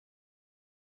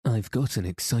I've got an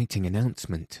exciting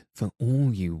announcement for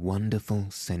all you wonderful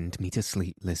Send Me to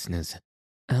Sleep listeners.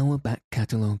 Our back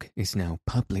catalogue is now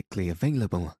publicly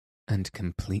available and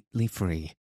completely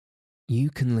free. You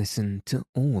can listen to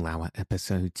all our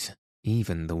episodes,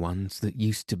 even the ones that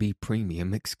used to be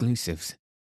premium exclusives.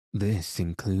 This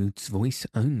includes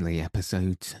voice-only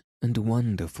episodes and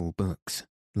wonderful books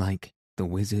like The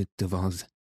Wizard of Oz,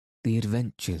 The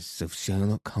Adventures of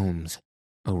Sherlock Holmes,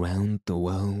 Around the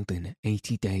World in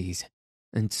 80 Days,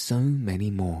 and so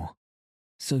many more.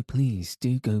 So please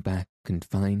do go back and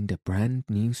find a brand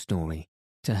new story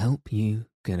to help you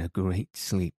get a great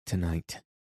sleep tonight.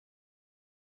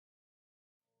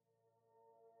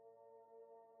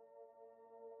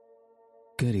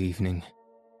 Good evening.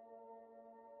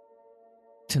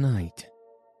 Tonight,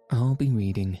 I'll be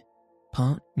reading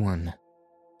Part 1,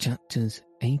 Chapters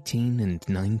 18 and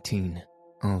 19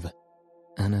 of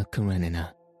Anna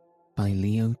Karenina by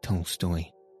Leo Tolstoy.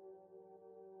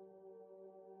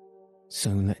 So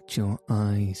let your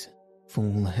eyes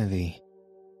fall heavy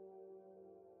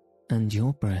and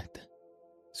your breath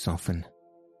soften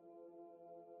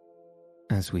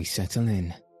as we settle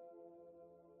in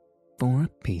for a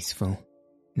peaceful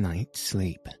night's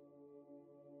sleep.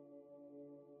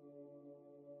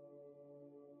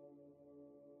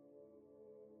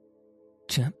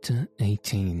 Chapter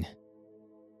 18.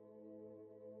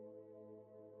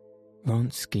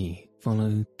 Vronsky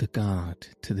followed the guard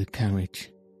to the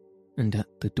carriage, and at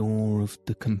the door of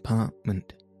the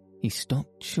compartment he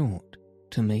stopped short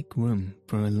to make room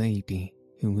for a lady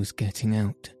who was getting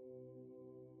out.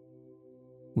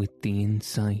 With the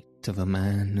insight of a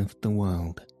man of the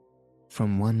world,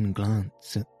 from one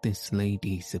glance at this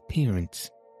lady's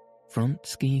appearance,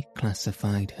 Vronsky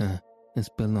classified her as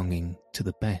belonging to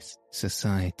the best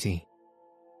society.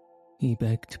 He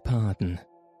begged pardon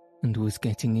and was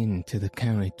getting into the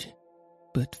carriage,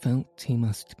 but felt he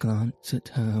must glance at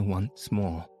her once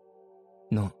more.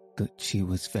 Not that she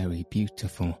was very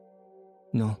beautiful,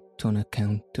 not on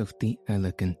account of the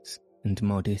elegance and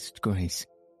modest grace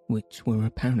which were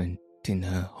apparent in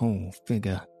her whole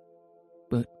figure,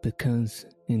 but because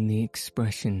in the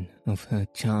expression of her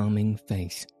charming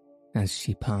face as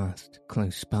she passed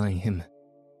close by him,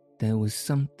 there was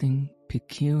something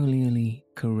peculiarly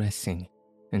caressing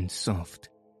and soft.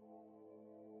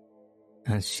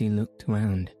 As she looked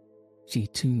round, she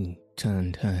too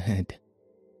turned her head.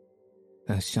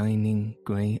 Her shining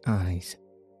grey eyes,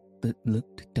 that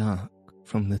looked dark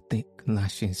from the thick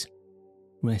lashes,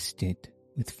 rested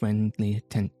with friendly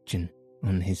attention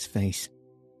on his face,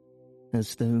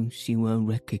 as though she were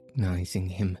recognizing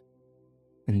him,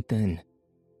 and then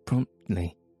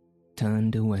promptly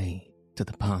turned away to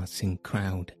the passing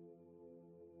crowd,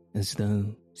 as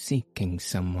though seeking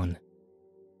someone.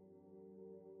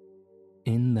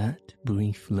 In that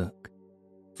brief look,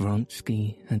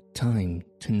 Vronsky had time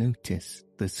to notice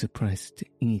the suppressed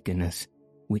eagerness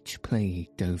which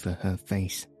played over her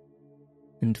face,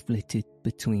 and flitted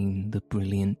between the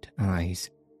brilliant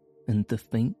eyes and the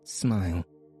faint smile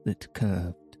that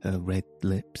curved her red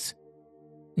lips.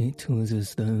 It was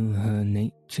as though her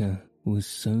nature was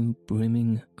so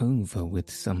brimming over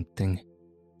with something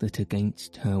that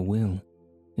against her will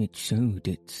it showed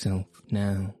itself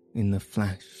now in the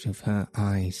flash of her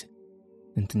eyes,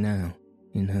 and now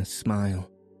in her smile.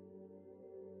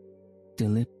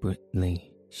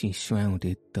 Deliberately she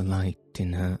shrouded the light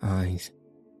in her eyes,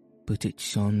 but it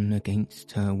shone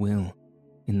against her will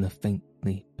in the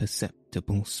faintly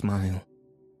perceptible smile.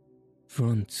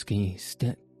 Vronsky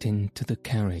stepped into the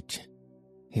carriage.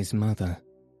 His mother,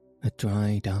 a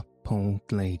dried-up old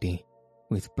lady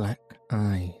with black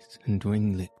eyes and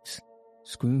ringlets,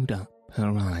 screwed up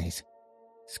her eyes,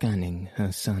 scanning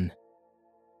her son,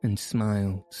 and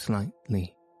smiled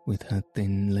slightly with her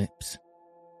thin lips.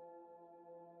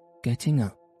 Getting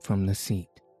up from the seat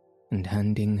and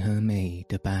handing her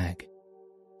maid a bag,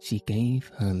 she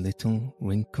gave her little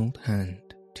wrinkled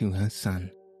hand to her son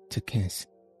to kiss,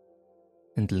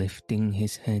 and lifting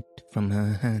his head from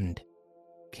her hand,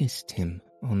 kissed him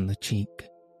on the cheek.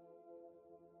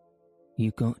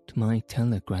 "You got my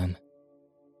telegram?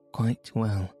 Quite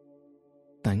well,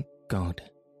 thank God."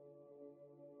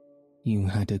 "You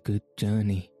had a good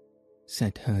journey,"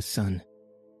 said her son,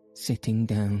 sitting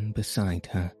down beside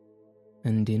her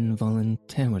and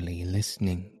involuntarily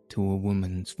listening to a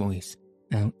woman's voice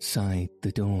outside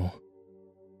the door.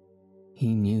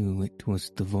 He knew it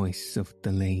was the voice of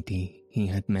the lady he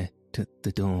had met at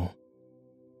the door.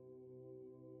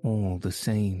 "All the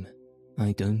same,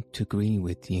 I don't agree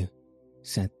with you,"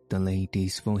 said the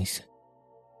lady's voice.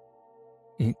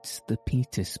 "It's the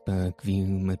Petersburg view,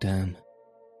 madame."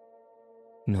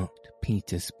 Not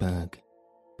Petersburg,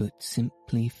 but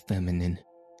simply feminine,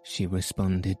 she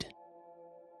responded.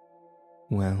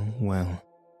 Well, well,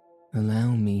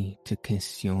 allow me to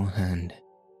kiss your hand.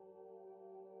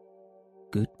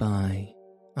 Goodbye,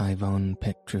 Ivan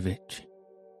Petrovich,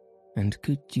 and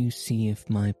could you see if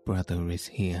my brother is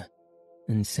here,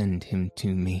 and send him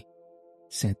to me,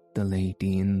 said the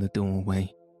lady in the doorway,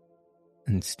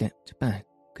 and stepped back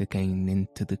again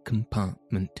into the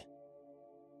compartment.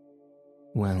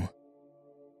 Well,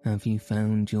 have you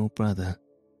found your brother?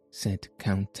 Said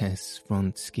Countess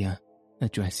Vronsky,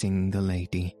 addressing the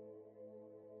lady.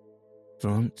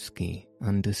 Vronsky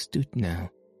understood now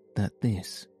that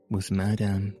this was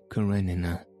Madame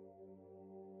Karenina.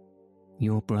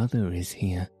 Your brother is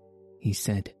here, he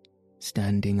said,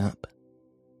 standing up.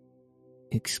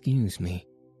 Excuse me,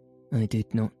 I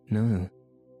did not know,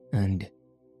 and,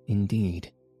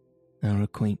 indeed, our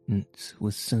acquaintance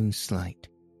was so slight,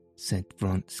 said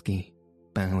Vronsky,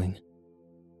 bowing,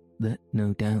 that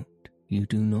no doubt you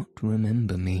do not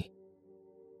remember me.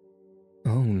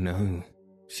 Oh no,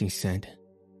 she said,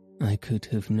 I could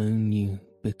have known you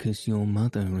because your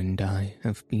mother and I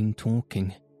have been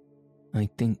talking, I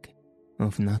think,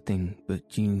 of nothing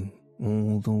but you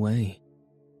all the way.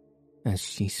 As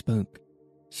she spoke,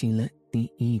 she let the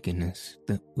eagerness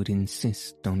that would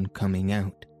insist on coming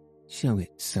out show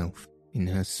itself in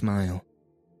her smile.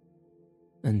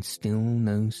 And still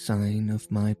no sign of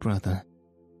my brother.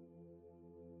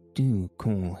 Do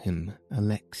call him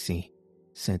Alexei,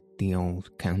 said the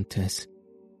old countess.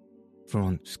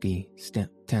 Vronsky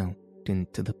stepped out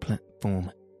into the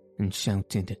platform and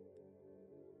shouted,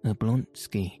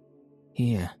 Oblonsky,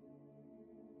 here.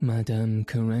 Madame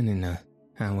Karenina,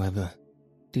 however,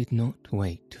 did not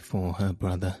wait for her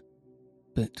brother,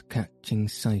 but catching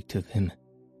sight of him,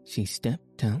 she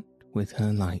stepped out with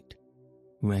her light,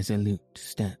 resolute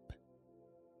step.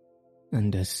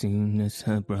 And as soon as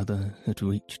her brother had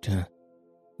reached her,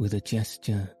 with a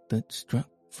gesture that struck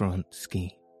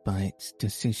Vronsky by its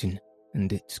decision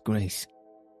and its grace,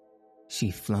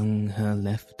 she flung her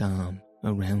left arm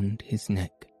around his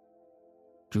neck,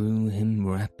 drew him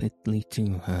rapidly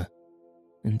to her,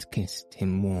 and kissed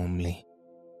him warmly.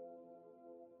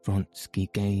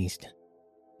 Vronsky gazed,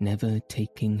 never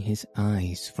taking his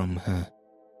eyes from her,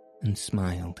 and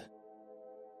smiled.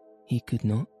 He could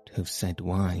not have said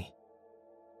why,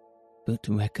 but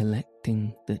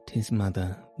recollecting that his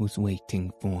mother was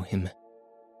waiting for him,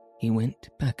 he went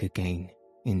back again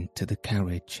into the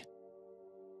carriage.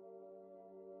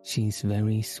 She's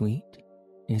very sweet,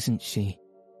 isn't she?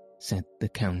 Said the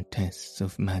Countess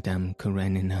of Madame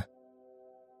Karenina.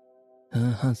 Her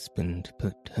husband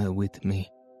put her with me,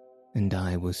 and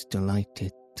I was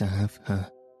delighted to have her.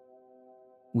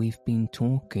 We've been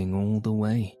talking all the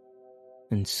way,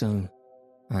 and so,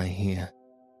 I hear,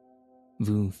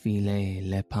 vous filez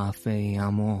le parfait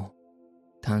amour,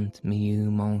 tant mieux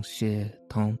mon cher,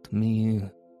 tant mieux.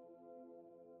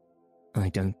 I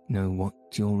don't know what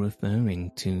you're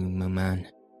referring to, maman,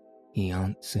 he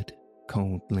answered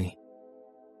coldly.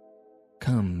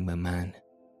 Come, maman,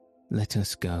 let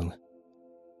us go.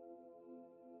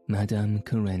 Madame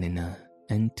Karenina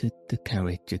entered the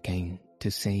carriage again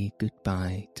to say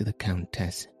goodbye to the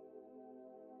Countess.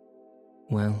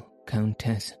 Well,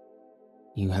 Countess,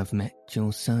 you have met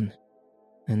your son,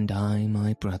 and I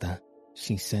my brother,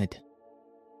 she said.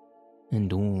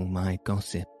 And all my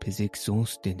gossip is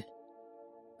exhausted.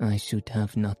 I should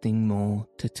have nothing more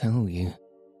to tell you.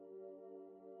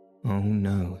 Oh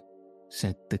no,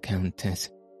 said the Countess,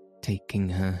 taking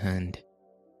her hand.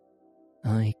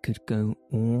 I could go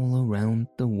all around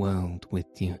the world with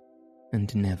you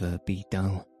and never be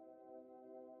dull.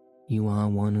 You are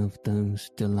one of those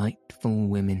delightful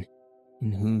women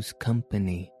in whose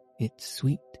company it's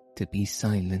sweet to be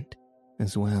silent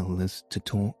as well as to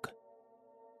talk.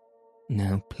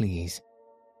 Now please,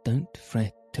 don't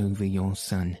fret over your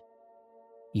son.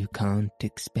 You can't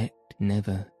expect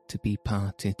never to be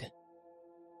parted.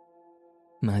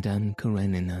 Madame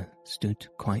Karenina stood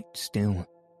quite still,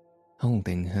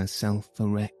 holding herself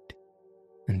erect,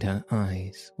 and her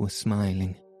eyes were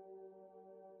smiling.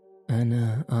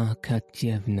 Anna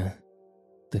Arkadyevna,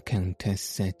 the Countess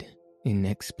said in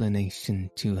explanation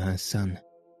to her son,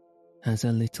 has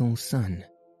a little son,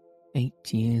 8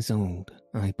 years old,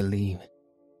 I believe,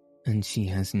 and she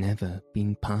has never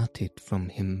been parted from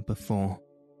him before.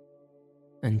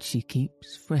 And she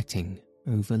keeps fretting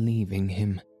over leaving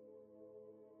him.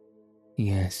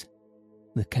 Yes,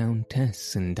 the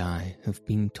Countess and I have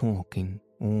been talking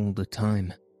all the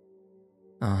time.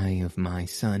 I of my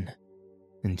son,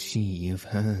 and she of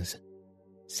hers,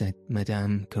 said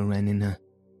Madame Karenina.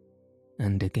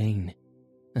 And again,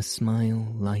 A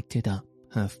smile lighted up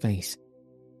her face,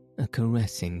 a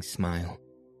caressing smile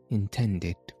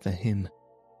intended for him.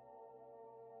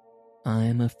 "I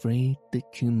am afraid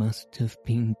that you must have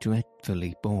been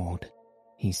dreadfully bored,"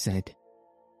 he said,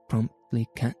 promptly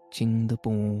catching the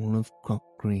ball of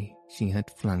crockery she had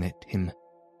flung at him.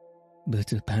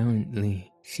 But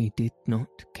apparently she did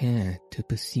not care to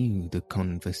pursue the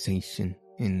conversation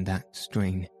in that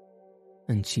strain,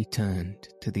 and she turned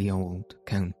to the old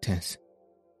Countess.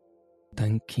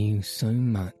 "Thank you so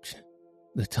much.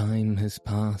 The time has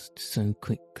passed so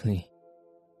quickly.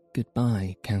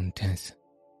 Goodbye, Countess."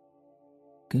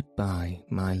 "Goodbye,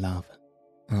 my love,"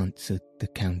 answered the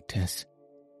Countess.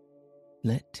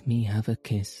 "Let me have a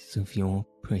kiss of your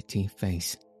pretty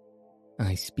face.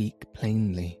 I speak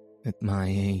plainly at my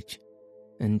age,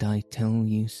 and I tell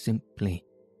you simply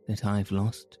that I've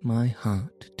lost my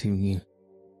heart to you."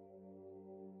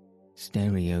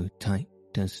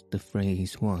 Stereotyped as the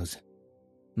phrase was,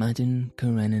 Madame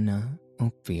Karenina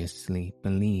obviously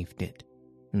believed it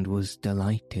and was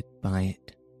delighted by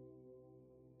it.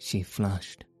 She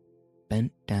flushed,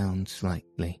 bent down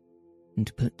slightly,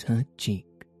 and put her cheek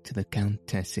to the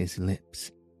Countess's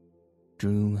lips,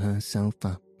 drew herself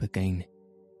up again,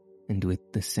 and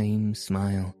with the same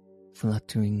smile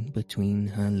fluttering between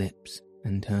her lips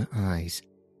and her eyes,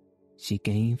 she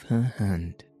gave her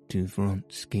hand to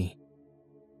Vronsky.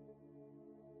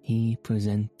 He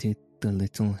presented the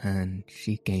little hand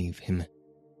she gave him,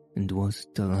 and was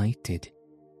delighted,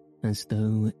 as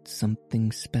though at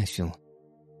something special,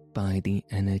 by the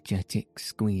energetic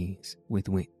squeeze with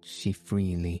which she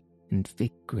freely and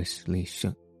vigorously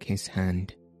shook his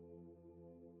hand.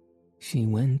 She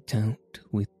went out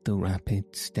with the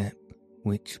rapid step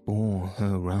which bore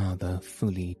her rather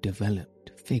fully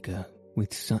developed figure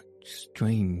with such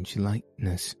strange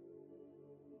lightness.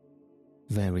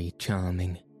 "Very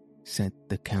charming," said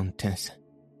the Countess.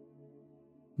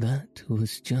 That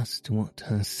was just what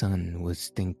her son was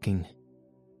thinking.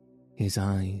 His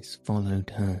eyes followed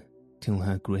her till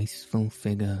her graceful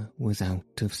figure was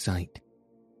out of sight,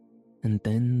 and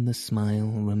then the smile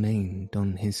remained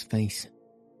on his face.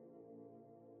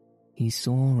 He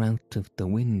saw out of the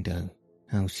window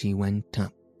how she went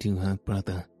up to her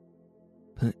brother,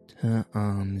 put her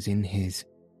arms in his,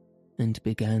 and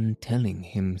began telling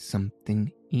him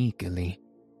something eagerly,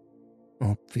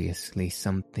 obviously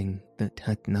something that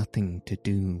had nothing to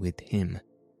do with him,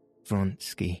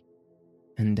 Vronsky,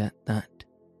 and at that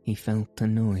he felt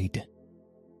annoyed.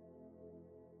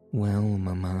 "Well,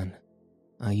 maman,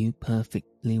 are you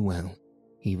perfectly well?"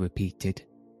 he repeated,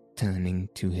 turning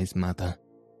to his mother.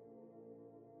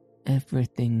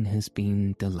 "Everything has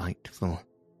been delightful.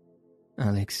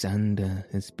 Alexander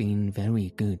has been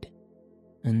very good,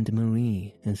 and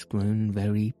Marie has grown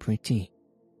very pretty.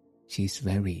 She's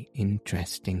very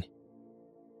interesting."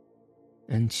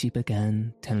 And she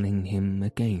began telling him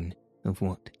again of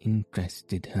what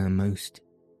interested her most,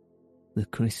 the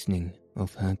christening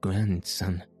of her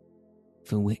grandson,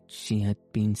 for which she had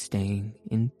been staying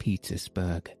in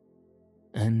Petersburg,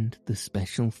 and the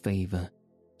special favour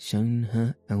shown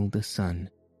her elder son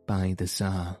by the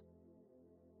Tsar.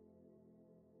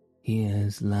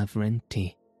 "Here's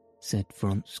Lavrenti," said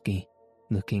Vronsky,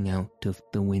 looking out of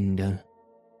the window.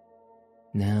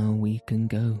 "Now we can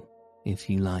go, if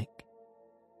you like."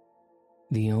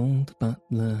 The old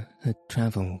butler had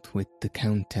travelled with the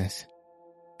Countess,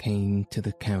 came to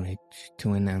the carriage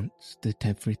to announce that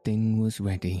everything was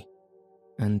ready,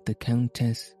 and the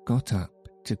Countess got up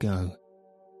to go.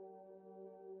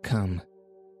 "Come,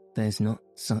 there's not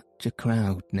such a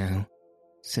crowd now,"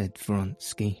 said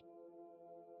Vronsky.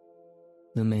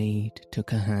 The maid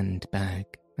took a handbag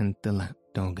and the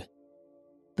lapdog,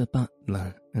 the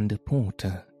butler and a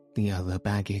porter the other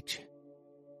baggage.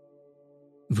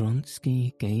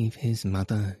 Vronsky gave his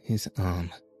mother his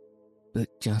arm, but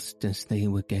just as they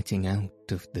were getting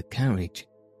out of the carriage,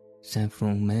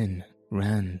 several men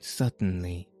ran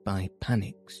suddenly by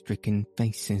panic-stricken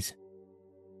faces.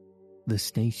 The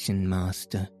station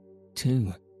master,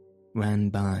 too, ran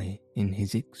by in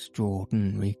his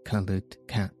extraordinary coloured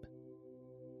cap.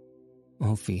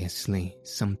 Obviously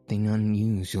something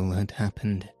unusual had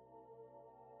happened.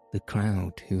 The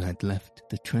crowd who had left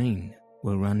the train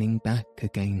were running back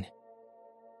again.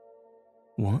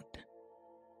 What?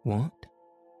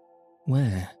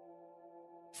 Where?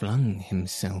 Flung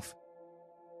himself,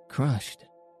 crushed,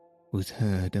 was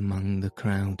heard among the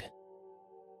crowd.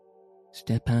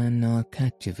 Stepan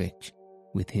Arkadyevitch,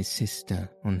 with his sister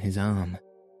on his arm,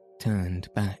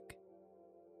 turned back.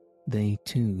 They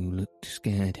too looked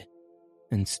scared,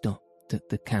 and stopped at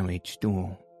the carriage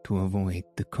door to avoid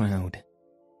the crowd.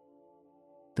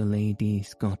 the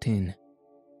ladies got in,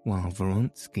 while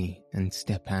Vronsky and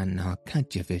Stepan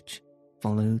Arkadyevitch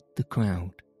followed the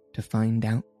crowd to find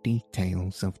out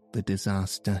details of the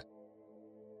disaster.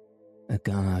 A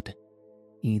guard,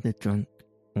 either drunk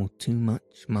or too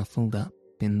much muffled up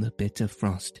in the bitter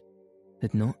frost,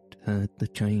 had not heard the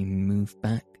train move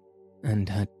back and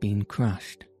had been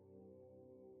crushed.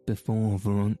 Before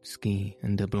Vronsky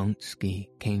and Oblonsky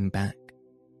came back,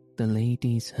 the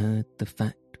ladies heard the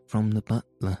fact from the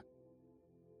butler.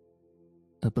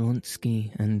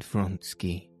 Oblonsky and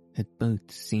Vronsky had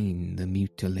both seen the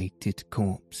mutilated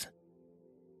corpse.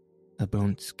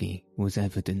 Oblonsky was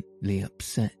evidently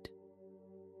upset.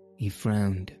 He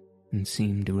frowned and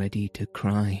seemed ready to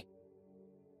cry.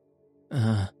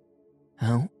 "Ah,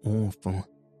 how awful.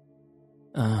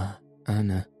 Ah,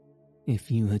 Anna,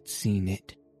 if you had seen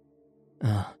it.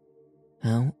 Ah,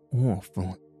 how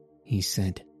awful," he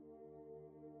said.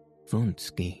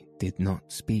 Vronsky did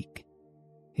not speak.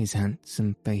 His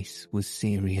handsome face was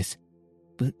serious,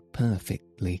 but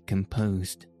perfectly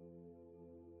composed.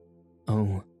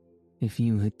 "Oh, if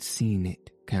you had seen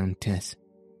it, Countess,"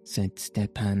 said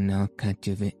Stepan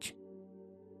Arkadyevitch.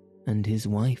 "And his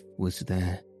wife was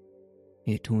there.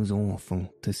 It was awful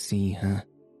to see her.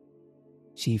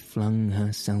 She flung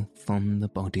herself on the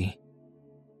body.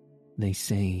 They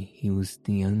say he was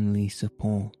the only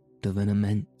support of an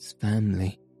immense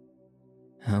family.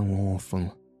 How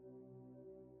awful."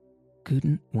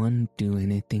 "Couldn't one do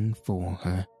anything for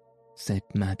her?" said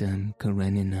Madame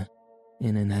Karenina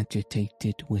in an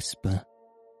agitated whisper.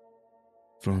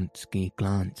 Vronsky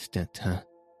glanced at her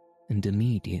and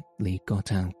immediately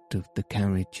got out of the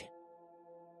carriage.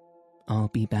 "I'll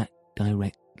be back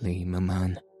directly,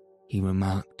 Maman," he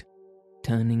remarked,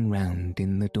 turning round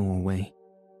in the doorway.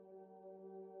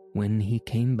 When he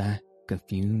came back a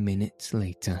few minutes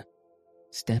later,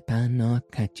 Stepan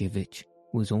Arkadyevitch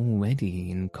was already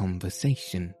in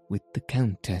conversation with the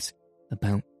Countess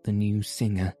about the new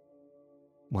singer,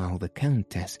 while the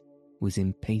Countess was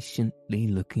impatiently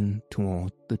looking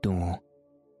toward the door,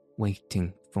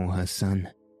 waiting for her son.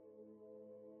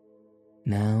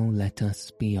 "Now let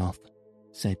us be off,"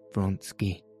 said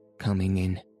Vronsky, coming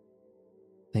in.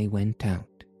 They went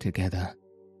out together.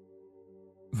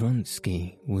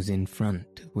 Vronsky was in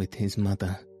front with his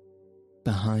mother.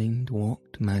 Behind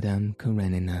walked Madame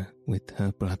Karenina with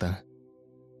her brother.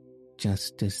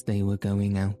 Just as they were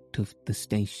going out of the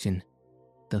station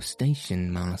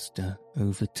master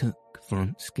overtook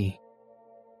Vronsky.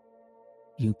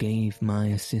 "You gave my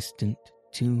assistant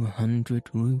 200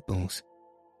 rubles.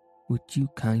 Would you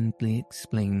kindly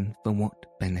explain for what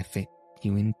benefit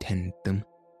you intend them?"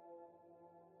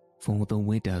 "For the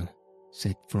widow,"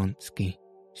 said Vronsky,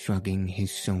 shrugging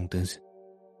his shoulders.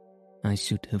 "I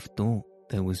should have thought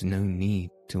there was no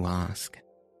need to ask."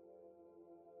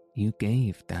 "You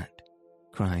gave that,"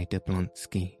 cried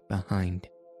Oblonsky behind,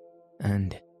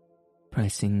 and,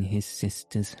 pressing his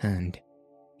sister's hand,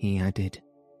 he added,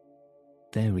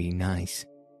 "Very nice,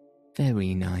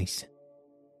 very nice.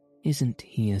 Isn't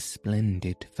he a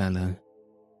splendid fellow?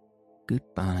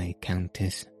 Goodbye,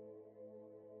 Countess."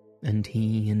 And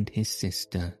he and his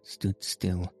sister stood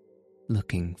still,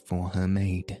 looking for her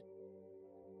maid.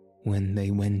 When they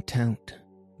went out,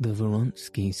 the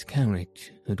Voronskys'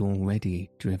 carriage had already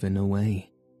driven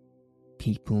away.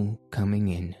 People coming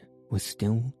in were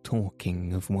still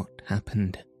talking of what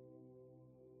happened.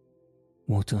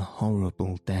 "What a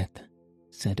horrible death,"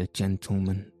 said a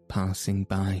gentleman passing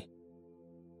by.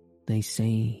 "They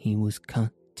say he was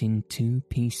cut in 2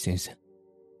 pieces."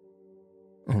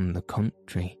 "On the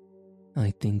contrary,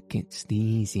 I think it's the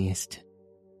easiest.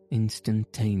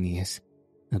 Instantaneous,"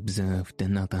 observed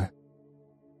another.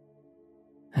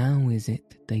 "How is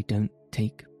it they don't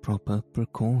take proper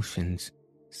precautions?"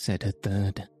 said a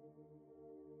third.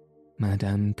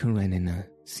 Madame Karenina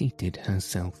seated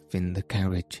herself in the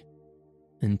carriage,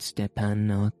 and Stepan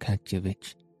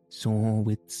Arkadyevitch saw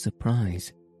with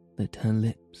surprise that her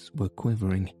lips were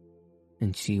quivering,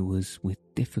 and she was with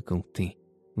difficulty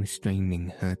restraining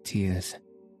her tears.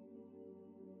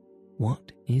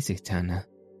 "What is it, Anna?"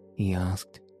 he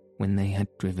asked when they had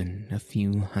driven a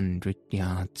few 100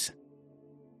 yards.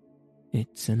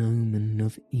 "It's an omen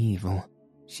of evil,"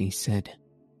 she said.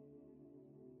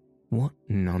 "What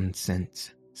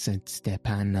nonsense," said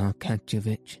Stepan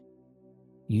Arkadyevitch.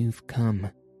 "You've come,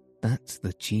 that's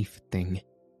the chief thing.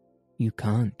 You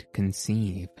can't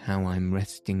conceive how I'm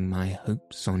resting my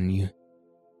hopes on you."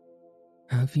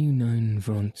 "Have you known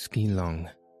Vronsky long?"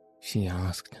 she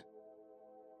asked.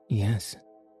 "Yes.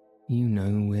 You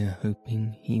know we're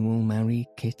hoping he will marry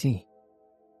Kitty."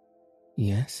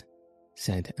 "Yes,"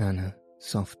 said Anna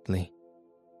softly.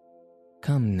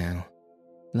 Come now,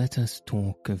 let us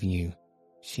talk of you,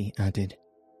 she added,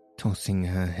 tossing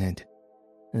her head,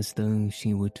 as though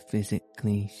she would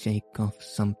physically shake off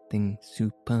something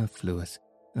superfluous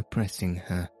oppressing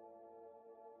her.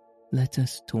 Let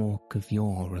us talk of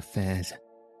your affairs.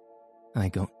 I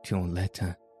got your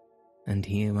letter, and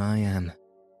here I am.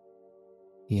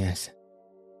 Yes,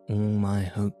 all my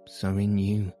hopes are in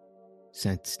you,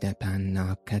 said Stepan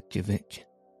Arkadyevitch.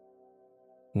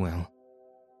 Well,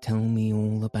 tell me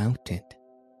all about it.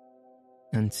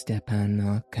 And Stepan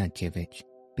Arkadyevitch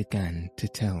began to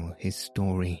tell his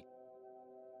story.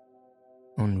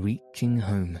 On reaching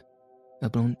home,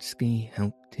 Oblonsky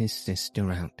helped his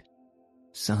sister out,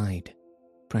 sighed,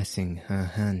 pressing her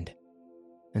hand,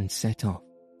 and set off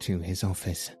to his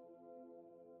office.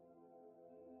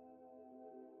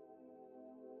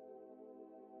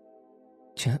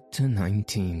 Chapter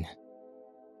 19.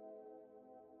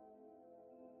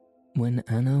 When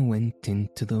Anna went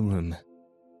into the room,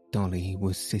 Dolly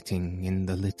was sitting in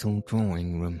the little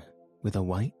drawing room with a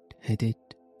white-headed,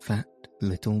 fat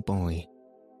little boy,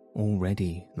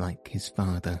 already like his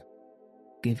father,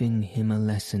 giving him a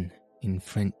lesson in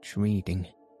French reading.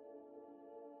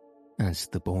 As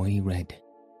the boy read,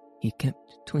 he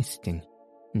kept twisting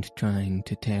and trying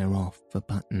to tear off a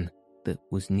button that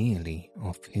was nearly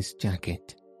off his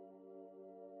jacket.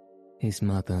 His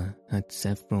mother had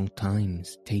several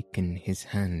times taken his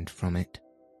hand from it,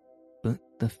 but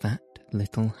the fat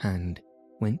little hand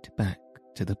went back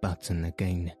to the button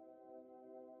again.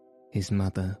 His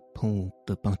mother pulled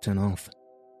the button off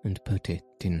and put it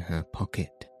in her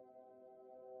pocket.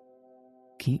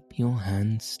 "Keep your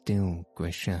hands still,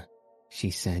 Grisha,"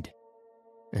 she said,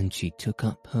 and she took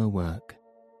up her work,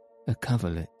 a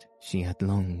coverlet she had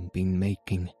long been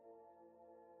making.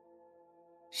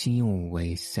 She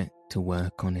always set to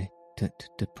work on it at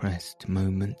depressed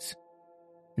moments,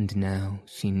 and now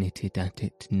she knitted at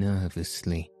it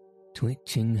nervously,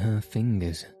 twitching her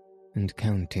fingers and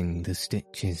counting the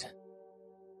stitches.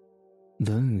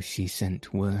 Though she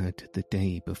sent word the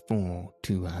day before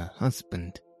to her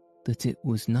husband that it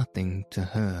was nothing to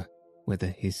her whether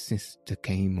his sister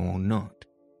came or not,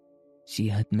 she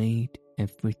had made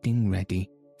everything ready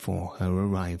for her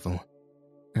arrival,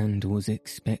 and was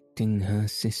expecting her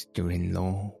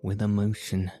sister-in-law with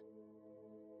emotion.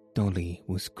 Dolly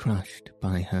was crushed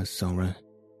by her sorrow,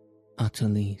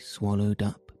 utterly swallowed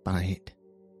up by it.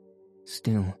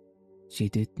 Still, she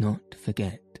did not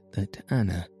forget that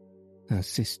Anna, her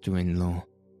sister-in-law,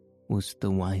 was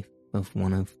the wife of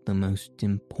one of the most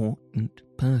important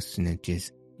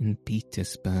personages in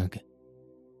Petersburg,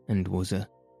 and was a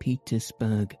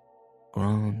Petersburg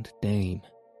grande dame.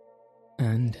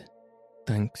 And,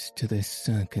 thanks to this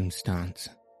circumstance,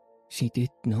 she did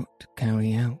not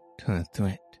carry out her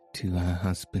threat to her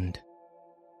husband.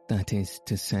 That is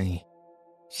to say,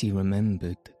 she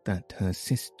remembered that her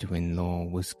sister-in-law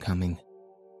was coming.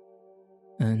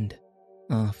 And,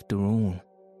 after all,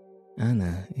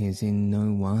 Anna is in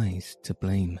no wise to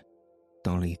blame,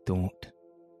 Dolly thought.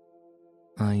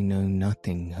 I know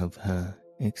nothing of her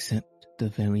except the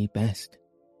very best,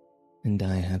 and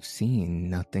I have seen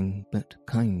nothing but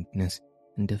kindness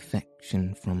and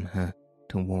affection from her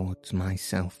towards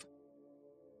myself.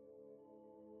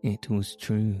 It was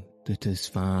true that as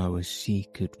far as she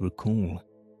could recall,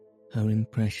 her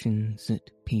impressions at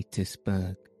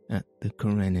Petersburg at the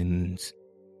Karenins,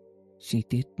 she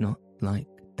did not like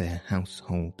their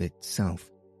household itself.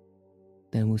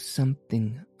 There was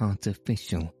something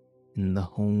artificial in the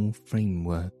whole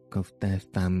framework of their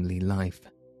family life.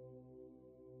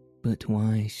 But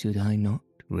why should I not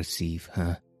receive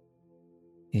her?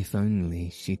 If only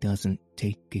she doesn't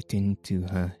take it into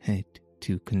her head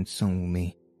to console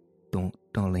me, thought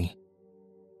Dolly.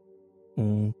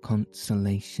 All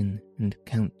consolation and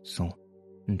counsel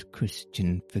and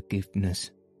Christian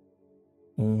forgiveness,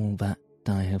 all that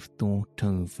I have thought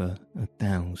over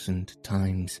 1,000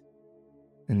 times,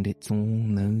 and it's all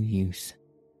no use.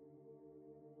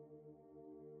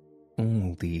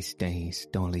 All these days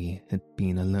Dolly had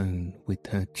been alone with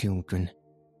her children.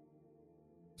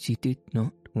 She did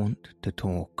not want to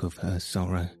talk of her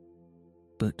sorrow,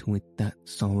 but with that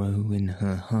sorrow in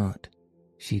her heart,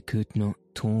 she could not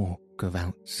talk of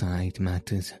outside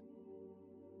matters.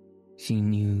 She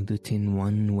knew that in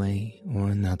one way or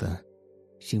another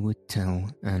she would tell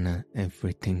Anna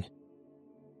everything,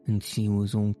 and she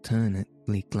was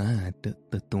alternately glad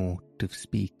at the thought of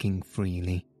speaking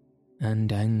freely,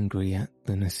 and angry at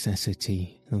the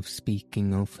necessity of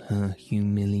speaking of her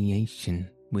humiliation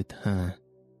with her,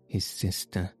 his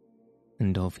sister,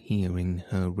 and of hearing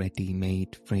her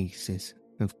ready-made phrases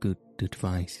of good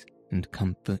advice and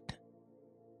comfort.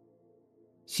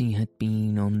 She had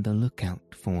been on the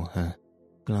lookout for her,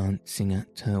 glancing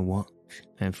at her watch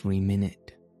every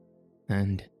minute,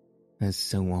 and, as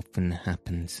so often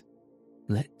happens,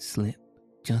 let slip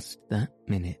just that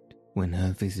minute when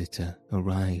her visitor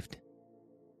arrived,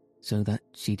 so that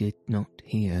she did not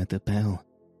hear the bell.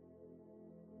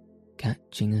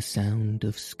 Catching a sound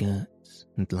of skirts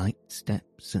and light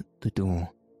steps at the door,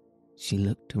 she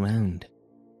looked round,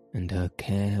 and her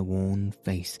careworn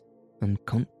face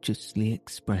unconsciously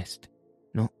expressed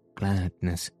not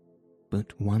gladness,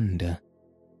 but wonder.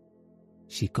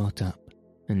 She got up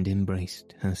and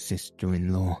embraced her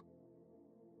sister-in-law.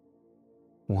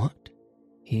 "What,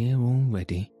 here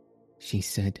already?" she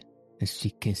said as she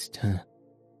kissed her.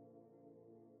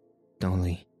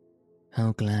 "Dolly,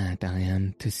 how glad I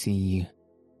am to see you."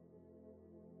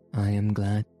 "I am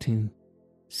glad too,"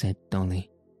 said Dolly,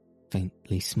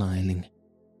 faintly smiling,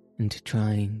 and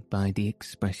trying by the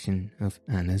expression of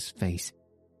Anna's face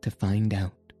to find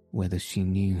out whether she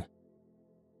knew.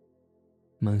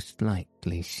 Most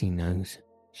likely she knows,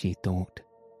 she thought,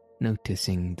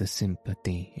 noticing the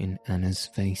sympathy in Anna's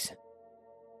face.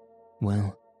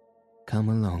 "Well, come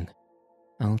along,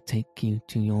 I'll take you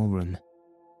to your room,"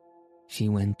 she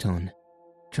went on,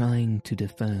 trying to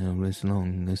defer as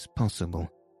long as possible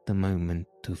the moment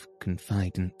of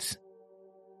confidence.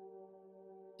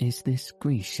 "Is this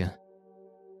Grisha?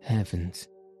 Heavens,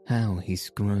 how he's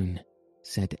grown,"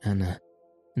 said Anna,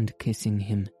 and kissing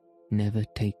him, never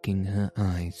taking her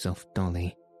eyes off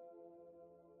Dolly.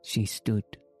 She stood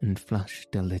and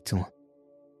flushed a little.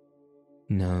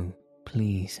 "No,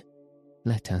 please,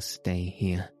 let us stay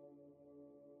here."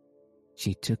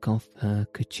 She took off her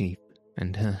kerchief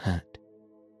and her hat,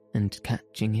 and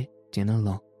catching it in a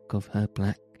lock of her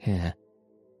black hair,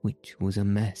 which was a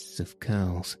mess of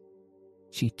curls,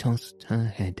 she tossed her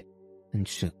head and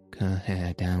shook her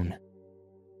hair down.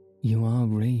 "You are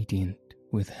radiant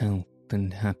with health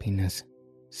and happiness,"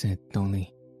 said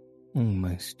Dolly,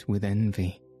 almost with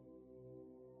envy.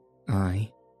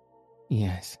 "I?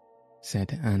 Yes,"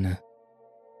 said Anna.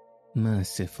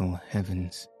 "Merciful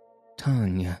heavens,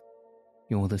 Tanya,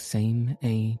 you're the same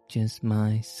age as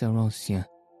my Sarosya,"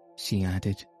 she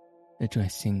added,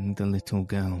 addressing the little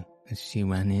girl as she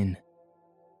ran in.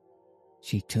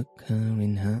 She took her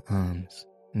in her arms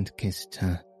and kissed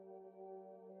her.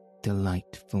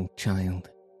 "Delightful child,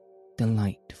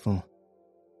 delightful.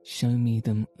 Show me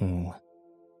them all."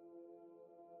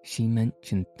 She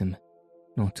mentioned them,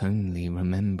 not only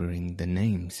remembering the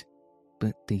names,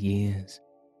 but the years,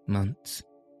 months,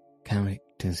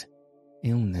 characters,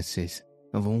 illnesses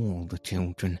of all the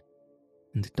children,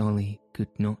 and Dolly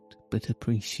could not but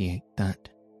appreciate that.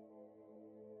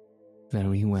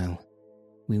 "Very well,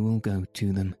 we will go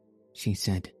to them," she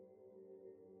said.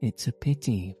 "It's a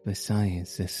pity Versailles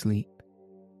is asleep."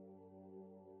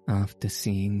 After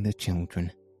seeing the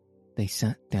children, they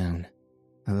sat down,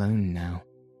 alone now,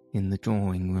 in the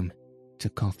drawing-room, to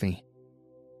coffee.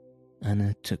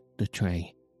 Anna took the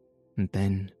tray, and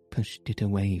then pushed it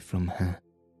away from her.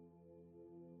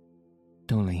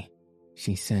 "Dolly,"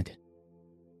 she said,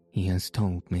 "he has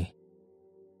told me."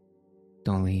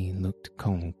 Dolly looked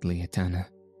coldly at Anna.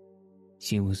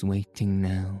 She was waiting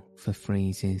now for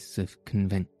phrases of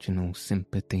conventional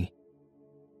sympathy,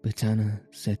 but Anna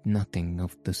said nothing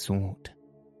of the sort.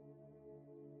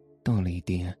 "Dolly,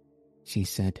 dear," she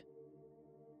said,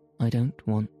 "I don't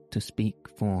want to speak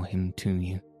for him to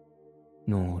you,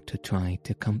 nor to try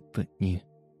to comfort you.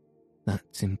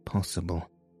 That's impossible.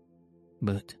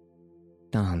 But,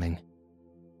 darling,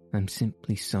 I'm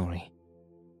simply sorry.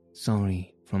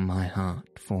 Sorry from my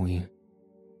heart for you."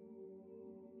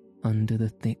 Under the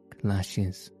thick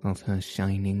lashes of her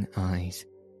shining eyes,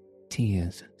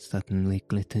 tears suddenly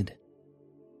glittered.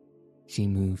 She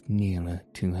moved nearer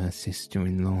to her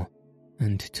sister-in-law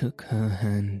and took her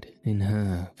hand in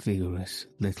her vigorous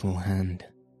little hand.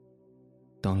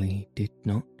 Dolly did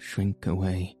not shrink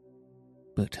away,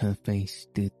 but her face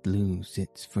did lose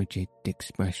its frigid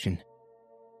expression.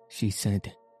 She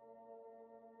said,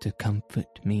 "To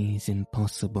comfort me is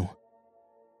impossible.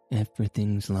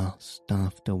 Everything's lost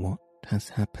after what has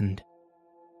happened.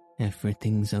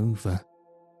 Everything's over."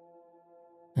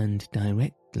 And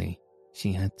directly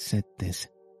she had said this,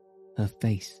 her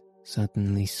face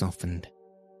suddenly softened.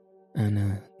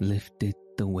 Anna lifted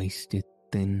the wasted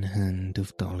thin hand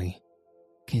of Dolly,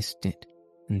 kissed it,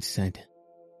 and said,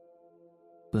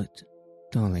 "But,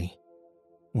 Dolly,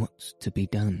 what's to be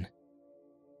done?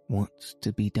 What's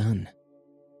to be done?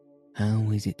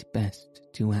 How is it best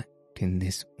to act in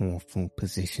this awful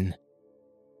position?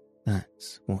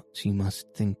 That's what you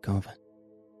must think of."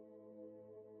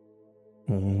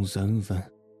 "All's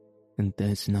over," and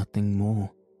there's nothing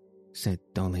more," said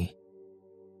Dolly.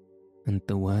 "And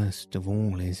the worst of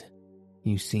all is,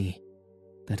 you see,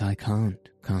 that I can't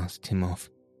cast him off.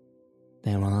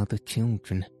 There are the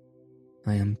children.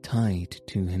 I am tied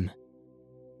to him.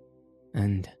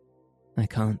 And I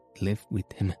can't live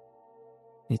with him.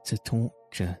 It's a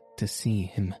torture to see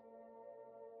him."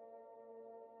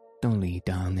 "Dolly,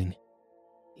 darling,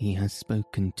 he has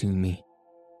spoken to me,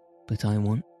 but I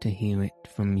want to hear it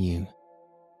from you.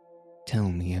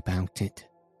 Tell me about it."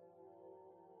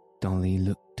 Dolly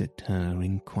looked at her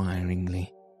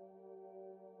inquiringly.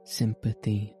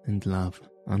 Sympathy and love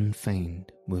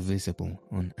unfeigned were visible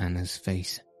on Anna's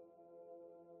face.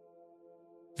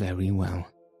 "Very well,"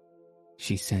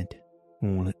 she said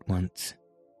all at once.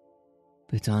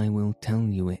 "But I will tell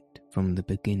you it from the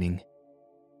beginning.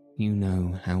 You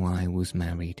know how I was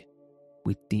married.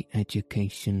 With the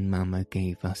education Mama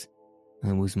gave us,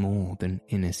 I was more than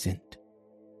innocent.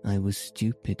 I was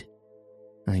stupid.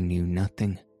 I knew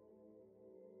nothing.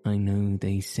 I know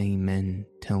they say men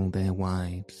tell their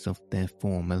wives of their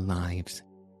former lives,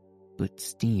 but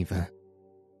Steva,"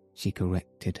 she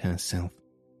corrected herself,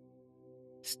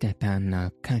 "Stepan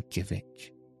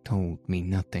Arkadyevitch told me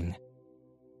nothing.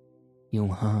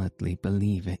 You'll hardly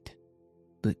believe it,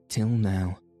 but till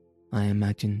now I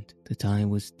imagined that I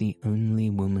was the only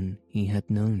woman he had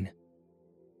known.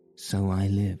 So I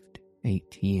lived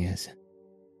 8 years.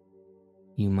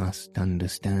 You must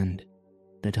understand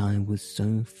that I was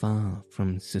so far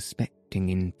from suspecting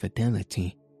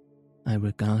infidelity, I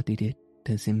regarded it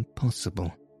as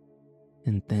impossible.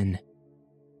 And then,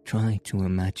 try to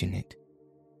imagine it,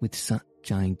 with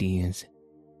such ideas,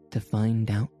 to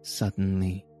find out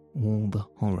suddenly all the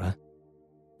horror,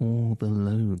 all the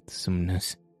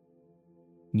loathsomeness.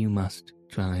 You must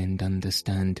try and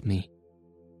understand me.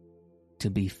 To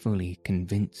be fully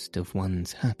convinced of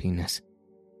one's happiness,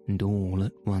 and all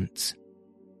at once,"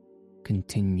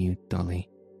 continued Dolly,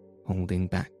 holding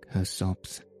back her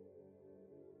sobs.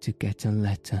 "To get a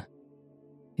letter,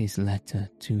 his letter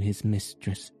to his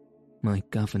mistress, my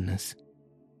governess.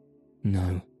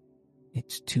 No,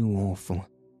 it's too awful."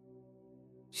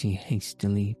 She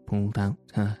hastily pulled out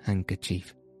her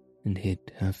handkerchief and hid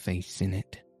her face in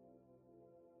it.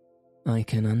 "I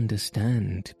can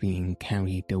understand being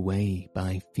carried away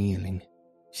by feeling,"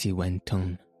 she went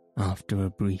on after a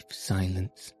brief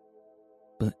silence,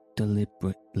 "but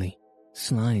deliberately,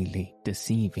 slyly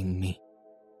deceiving me,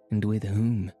 and with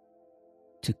whom?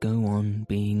 To go on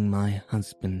being my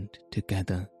husband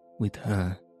together with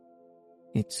her.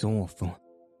 It's awful.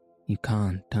 You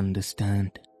can't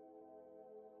understand."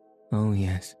 "Oh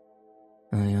yes,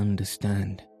 I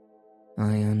understand.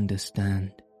 I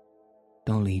understand.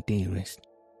 Dolly dearest,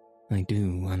 I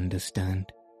do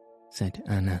understand," said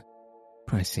Anna,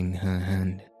 pressing her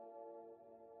hand.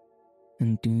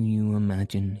 "And do you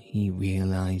imagine he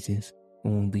realizes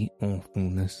all the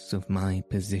awfulness of my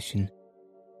position?"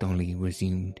 Dolly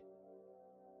resumed.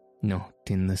 "Not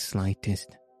in the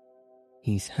slightest.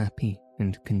 He's happy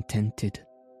and contented."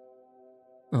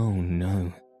 "Oh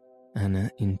no," Anna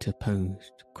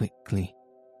interposed quickly.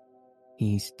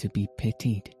 "He's to be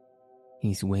pitied.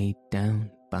 He's weighed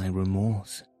down by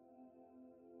remorse."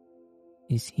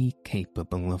 "Is he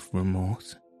capable of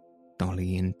remorse?"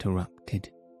 Dolly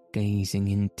interrupted, gazing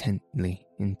intently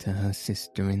into her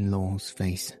sister-in-law's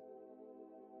face.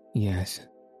 "Yes,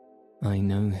 I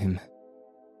know him.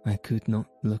 I could not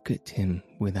look at him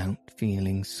without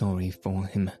feeling sorry for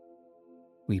him.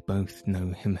 We both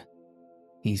know him.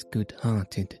 He's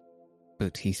good-hearted,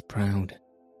 but he's proud,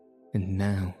 and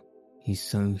now he's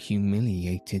so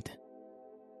humiliated.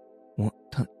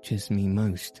 What touches me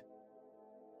most,"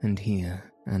 and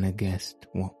here Anna guessed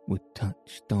what would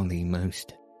touch Dolly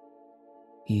most,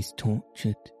 "he's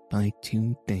tortured by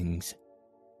 2 things,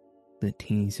 that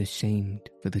he's ashamed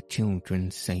for the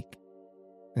children's sake,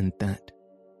 and that,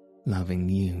 loving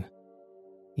you,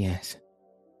 yes,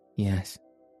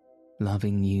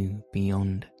 loving you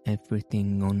beyond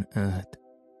everything on earth,"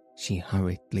 she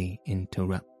hurriedly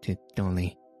interrupted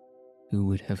Dolly, who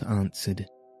would have answered,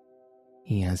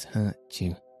 "He has hurt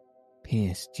you,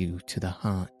 pierced you to the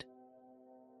heart.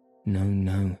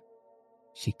 No,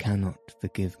 she cannot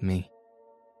forgive me.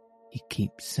 He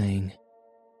keeps saying."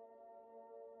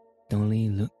 Dolly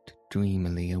looked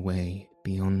dreamily away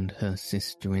beyond her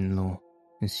sister-in-law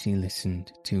as she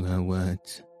listened to her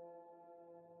words.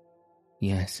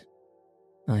 "Yes,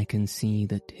 I can see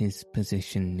that his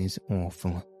position is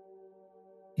awful.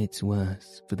 It's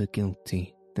worse for the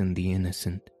guilty than the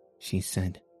innocent," she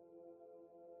said.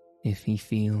 "If he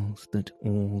feels that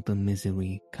all the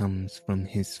misery comes from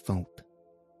his fault.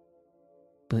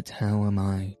 But how am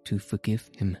I to forgive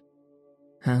him?"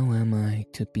 How am I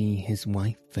to be his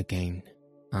wife again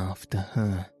after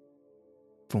her?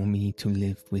 For me to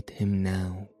live with him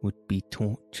now would be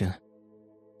torture,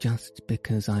 just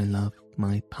because I love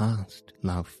my past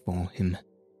love for him.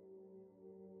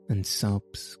 And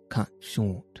sobs cut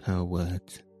short her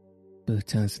words,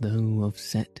 but as though of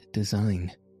set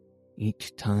design,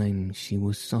 each time she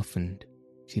was softened,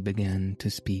 she began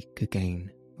to speak again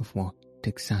of what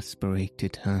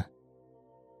exasperated her.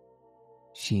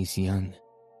 She's young,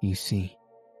 you see.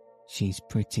 She's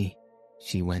pretty,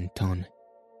 she went on.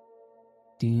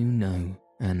 Do you know,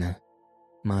 Anna,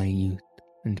 my youth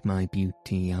and my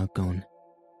beauty are gone.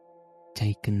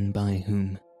 Taken by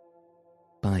whom?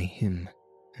 By him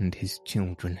and his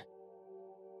children.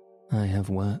 I have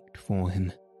worked for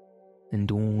him,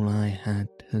 and all I had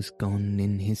has gone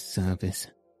in his service.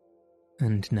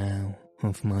 And now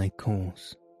of my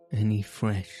course any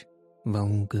fresh,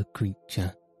 vulgar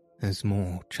creature has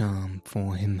more charm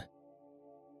for him.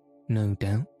 No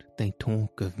doubt they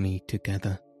talk of me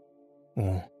together,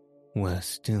 or, worse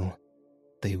still,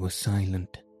 they were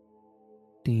silent.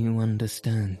 Do you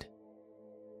understand?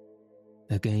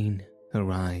 Again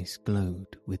her eyes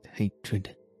glowed with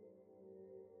hatred.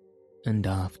 And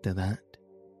after that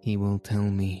he will tell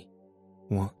me,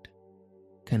 what?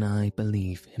 Can I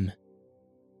believe him?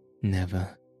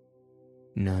 Never.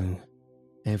 No,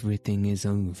 everything is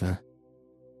over.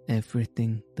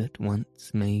 Everything that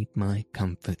once made my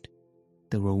comfort,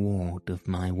 the reward of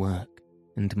my work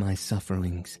and my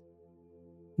sufferings.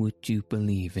 Would you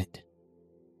believe it?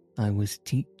 I was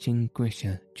teaching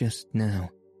Grisha just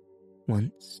now.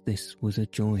 Once this was a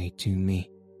joy to me.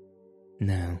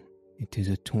 Now it is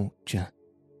a torture.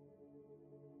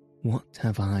 What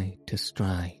have I to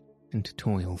strive and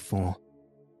toil for?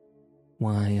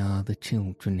 Why are the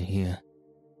children here?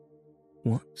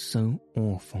 What so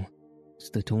awful as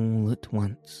that all at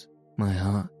once my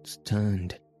heart's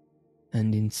turned,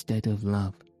 and instead of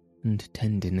love and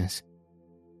tenderness,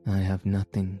 I have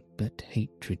nothing but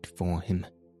hatred for him.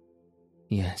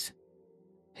 Yes,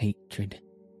 hatred.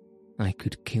 I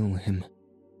could kill him.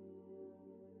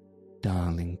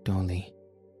 Darling Dolly,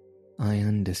 I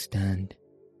understand,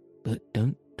 but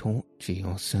don't torture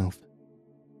yourself.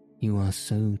 You are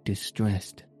so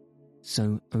distressed,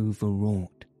 so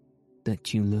overwrought,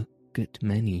 that you look at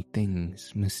many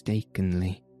things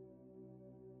mistakenly.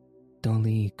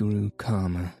 Dolly grew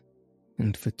calmer,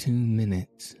 and for 2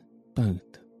 minutes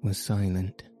both were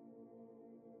silent.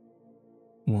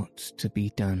 What's to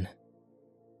be done?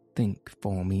 Think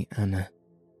for me, Anna.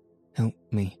 Help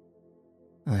me.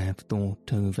 I have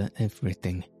thought over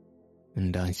everything,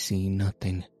 and I see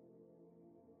nothing.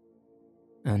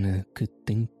 Anna could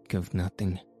think of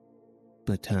nothing,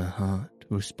 but her heart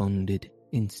responded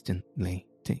instantly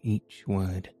to each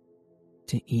word,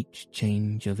 to each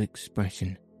change of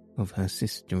expression of her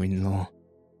sister-in-law.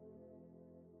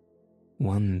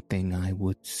 One thing I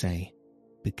would say,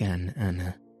 began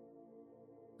Anna.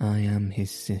 I am his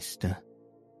sister.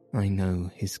 I know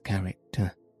his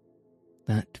character.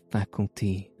 That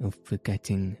faculty of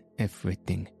forgetting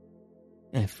everything,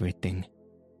 everything.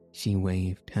 She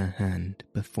waved her hand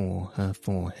before her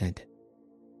forehead.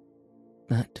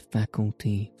 That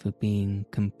faculty for being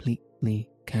completely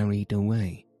carried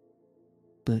away,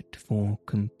 but for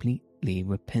completely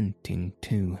repenting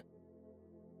too.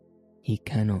 He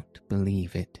cannot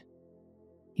believe it.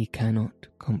 He cannot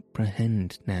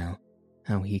comprehend now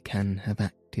how he can have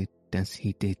acted as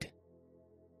he did.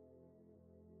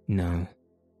 No,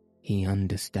 he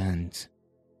understands.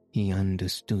 He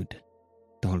understood,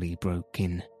 Dolly broke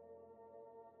in.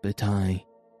 But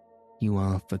you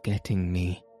are forgetting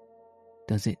me.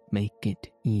 Does it make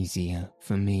it easier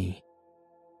for me?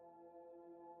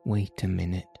 Wait a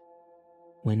minute.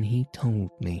 When he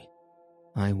told me,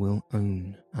 I will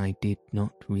own I did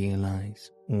not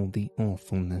realize all the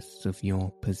awfulness of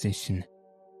your position.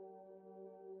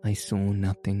 I saw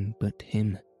nothing but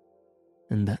him,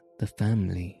 and that the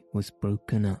family was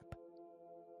broken up.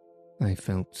 I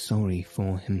felt sorry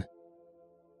for him,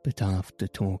 but after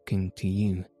talking to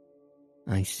you,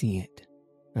 I see it,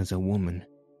 as a woman,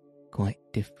 quite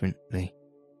differently.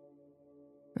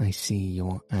 I see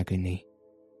your agony,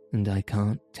 and I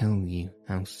can't tell you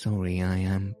how sorry I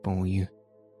am for you.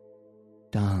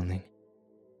 Darling,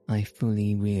 I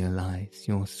fully realize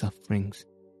your sufferings.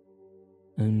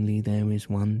 Only there is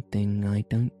one thing I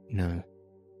don't know.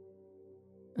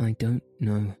 I don't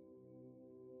know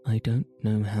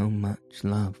how much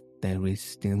love there is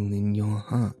still in your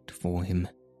heart for him.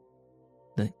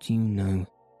 That you know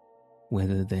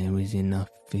whether there is enough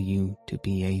for you to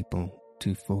be able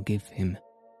to forgive him.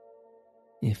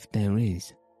 If there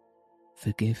is,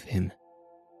 forgive him.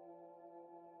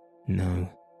 No,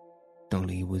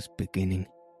 Dolly was beginning,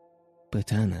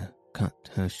 but Anna cut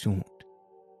her short,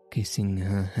 kissing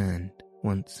her hand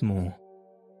once more.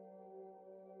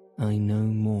 I know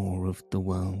more of the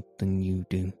world than you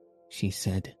do, she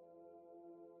said.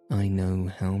 I know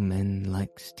how men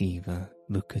like Steva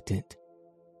look at it.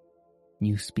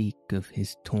 You speak of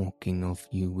his talking of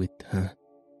you with her.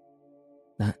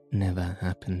 That never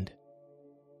happened.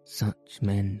 Such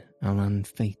men are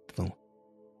unfaithful,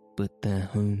 but their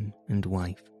home and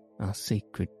wife are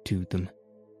sacred to them.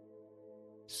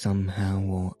 Somehow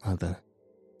or other,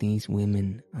 these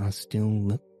women are still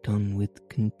looked on with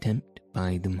contempt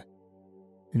by them,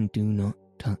 and do not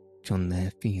touch on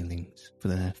their feelings for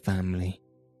their family.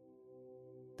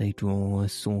 They draw a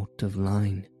sort of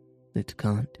line that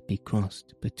can't be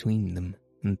crossed between them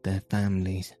and their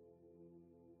families.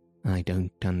 I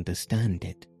don't understand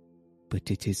it, but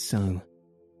it is so.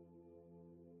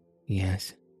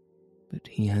 Yes, but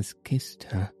he has kissed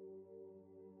her.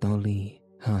 Dolly,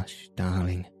 hush,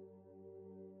 darling.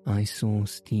 I saw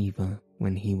Steva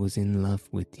when he was in love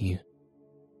with you.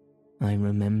 I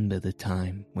remember the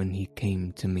time when he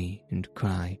came to me and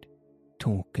cried,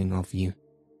 talking of you,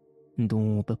 and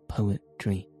all the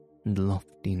poetry and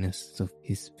loftiness of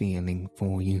his feeling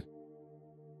for you.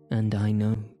 And I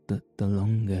know that the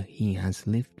longer he has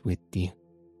lived with you,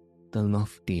 the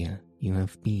loftier you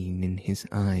have been in his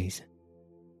eyes.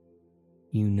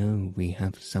 You know we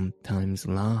have sometimes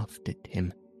laughed at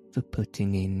him for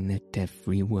putting in at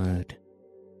every word.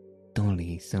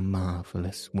 Dolly's a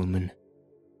marvellous woman.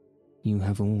 You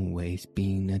have always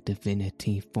been a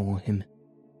divinity for him,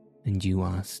 and you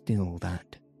are still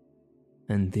that.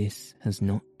 And this has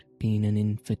not been an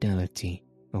infidelity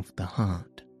of the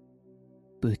heart.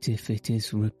 But if it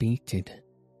is repeated,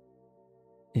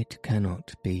 it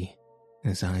cannot be,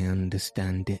 as I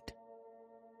understand it.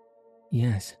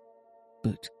 Yes,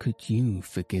 but could you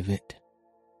forgive it?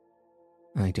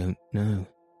 I don't know.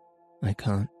 I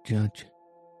can't judge.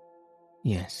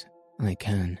 Yes, I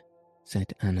can,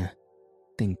 said Anna,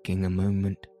 thinking a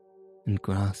moment, and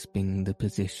grasping the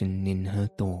position in her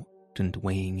thought and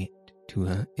weighing it to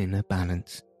her inner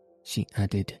balance, she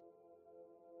added,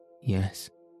 Yes,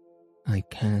 I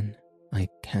can.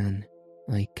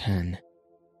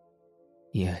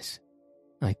 Yes,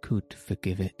 I could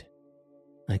forgive it.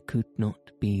 I could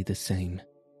not be the same.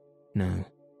 No,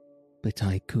 but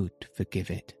I could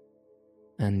forgive it,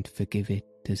 and forgive it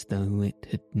as though it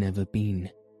had never been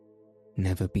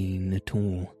at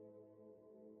all.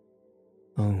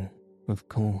 Oh, of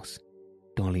course,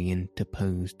 Dolly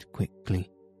interposed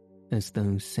quickly, as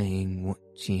though saying what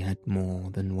she had more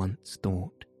than once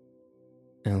thought.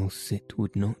 Else it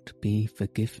would not be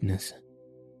forgiveness.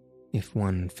 If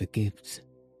one forgives,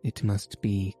 it must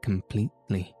be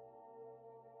completely.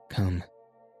 Come,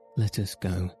 let us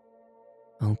go.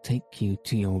 I'll take you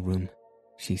to your room,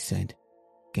 she said,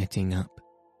 getting up,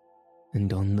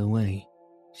 and on the way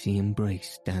she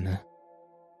embraced Anna.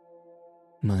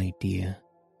 My dear,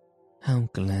 how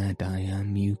glad I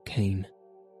am you came.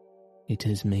 It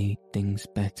has made things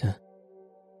better,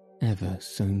 ever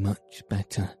so much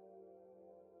better.